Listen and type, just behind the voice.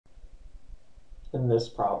In this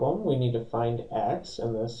problem, we need to find x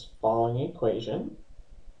in this following equation.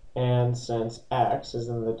 And since x is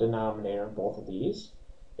in the denominator of both of these,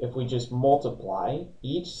 if we just multiply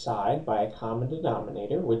each side by a common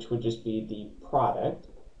denominator, which would just be the product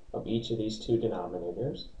of each of these two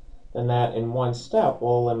denominators, then that in one step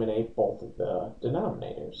will eliminate both of the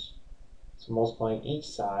denominators. So multiplying each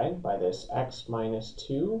side by this x minus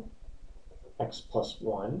 2, x plus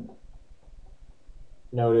 1.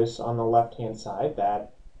 Notice on the left-hand side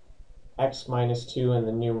that x minus 2 in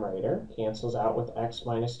the numerator cancels out with x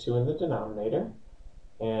minus 2 in the denominator.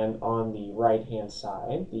 And on the right-hand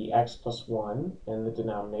side, the x plus 1 in the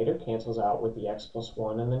denominator cancels out with the x plus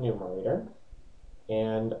 1 in the numerator.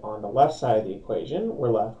 And on the left side of the equation,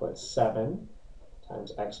 we're left with 7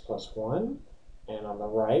 times x plus 1. And on the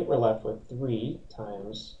right, we're left with 3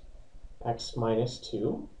 times x minus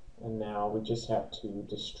 2. And now we just have to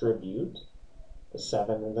distribute the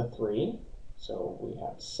 7 and the 3. So we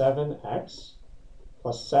have 7x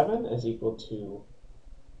plus 7 is equal to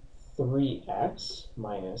 3x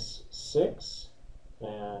minus 6.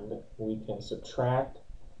 And we can subtract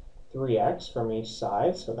 3x from each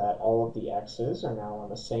side so that all of the x's are now on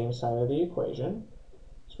the same side of the equation.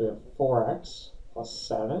 So we have 4x plus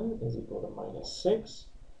 7 is equal to minus 6.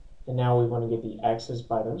 And now we want to get the x's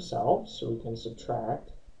by themselves, so we can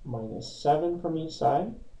subtract minus 7 from each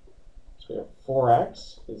side. So we have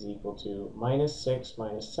 4x is equal to minus 6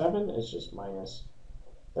 minus 7 is just minus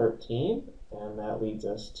 13. And that leads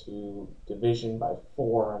us to division by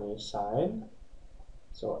 4 on each side.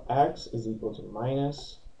 So x is equal to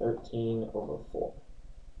minus 13 over 4.